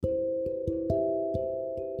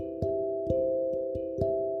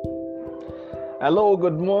Hello,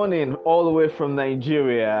 good morning, all the way from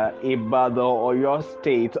Nigeria, Ibadan, or your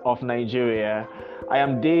state of Nigeria. I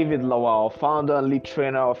am David Lawal, founder and lead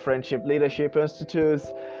trainer of Friendship Leadership Institute,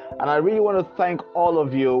 and I really want to thank all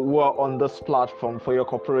of you who are on this platform for your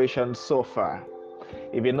cooperation so far.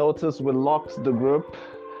 If you notice, we locked the group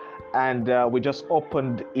and we just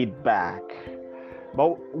opened it back.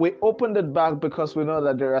 But we opened it back because we know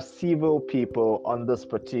that there are several people on this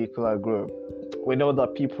particular group. We know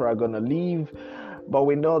that people are going to leave, but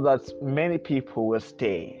we know that many people will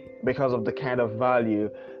stay because of the kind of value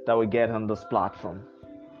that we get on this platform.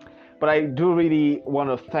 But I do really want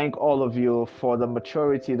to thank all of you for the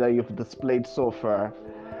maturity that you've displayed so far.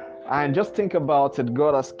 And just think about it,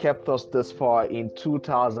 God has kept us this far in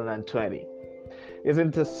 2020.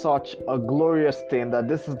 Isn't it such a glorious thing that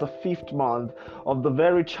this is the fifth month of the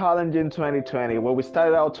very challenging 2020, where we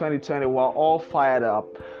started out 2020, we are all fired up,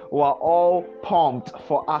 we are all pumped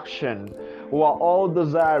for action, we are all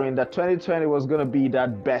desiring that 2020 was going to be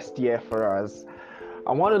that best year for us.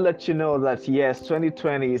 I want to let you know that yes,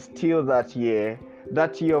 2020 is still that year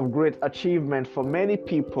of great achievement for many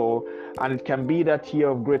people, and it can be that year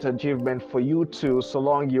of great achievement for you too, so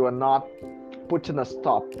long you are not putting a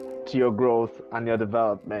stop to your growth and your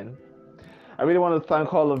development. I really want to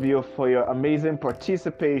thank all of you for your amazing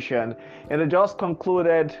participation in the just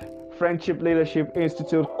concluded Friendship Leadership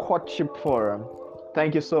Institute Courtship Forum.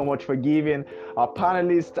 Thank you so much for giving our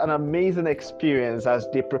panelists an amazing experience as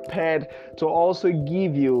they prepared to also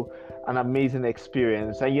give you an amazing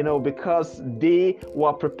experience. And because they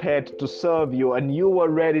were prepared to serve you and you were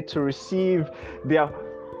ready to receive their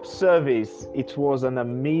service, it was an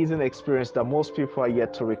amazing experience that most people are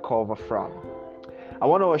yet to recover from. I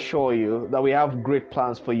want to assure you that we have great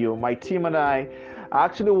plans for you. My team and I are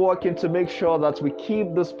actually working to make sure that we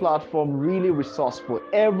keep this platform really resourceful.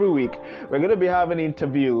 Every week, we're going to be having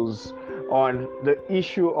interviews on the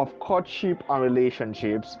issue of courtship and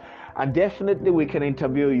relationships, and definitely we can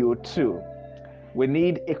interview you too. We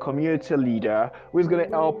need a community leader who is going to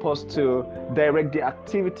help us to direct the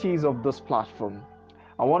activities of this platform.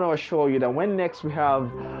 I want to assure you that when next we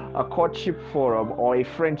have a courtship forum or a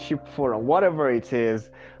friendship forum, whatever it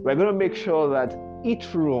is, we're going to make sure that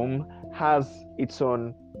each room has its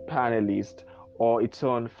own panelist or its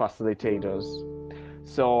own facilitators.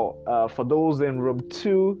 So for those in room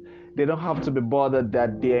 2, they don't have to be bothered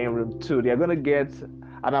that they're in room 2. They're going to get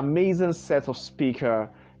an amazing set of speakers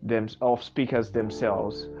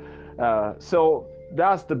themselves. So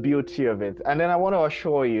that's the beauty of it. And then I want to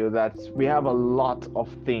assure you that we have a lot of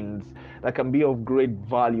things that can be of great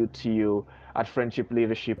value to you at Friendship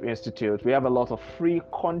Leadership Institute. We have a lot of free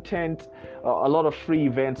content, a lot of free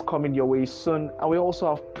events coming your way soon, and we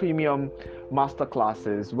also have premium master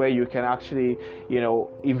classes where you can actually,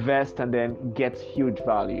 invest and then get huge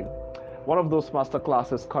value. One of those master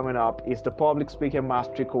classes coming up is the public speaking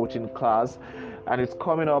mastery coaching class, and it's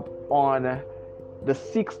coming up on the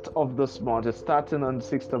 6th of this month. It's starting on the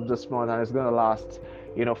 6th of this month, and it's going to last,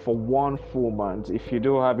 for 1 full month. If you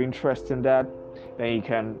do have interest in that, then you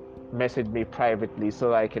can message me privately so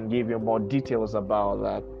that I can give you more details about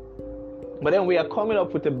that. But then we are coming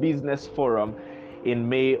up with a business forum in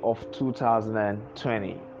May of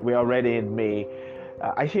 2020. We're already in May.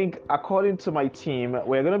 I think, according to my team,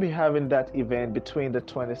 we're going to be having that event between the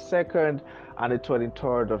 22nd and the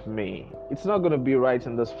 23rd of May. It's not going to be right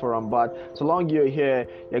in this forum, but so long you're here,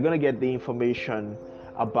 you're going to get the information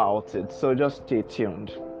about it. So just stay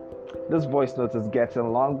tuned. This voice note is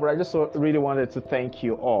getting long, but I just really wanted to thank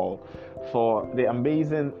you all for the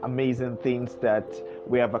amazing things that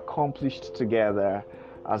we have accomplished together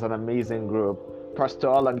as an amazing group. Pastor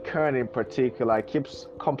Alan Kern in particular keeps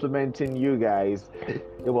complimenting you guys.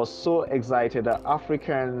 It was so excited that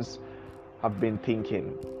Africans have been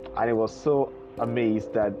thinking, and it was so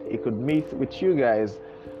amazed that he could meet with you guys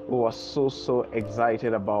who was so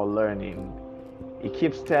excited about learning. He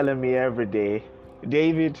keeps telling me every day,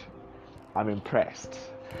 David, I'm impressed.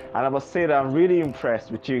 And I must say that I'm really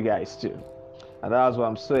impressed with you guys too. And that's why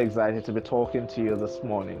I'm so excited to be talking to you this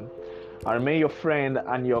morning. I remain your friend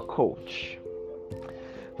and your coach.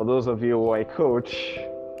 For those of you who are a coach,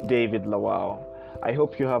 David Lawal. I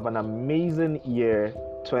hope you have an amazing year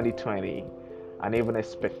 2020 and even a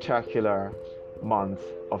spectacular month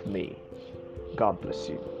of May. God bless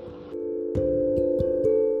you.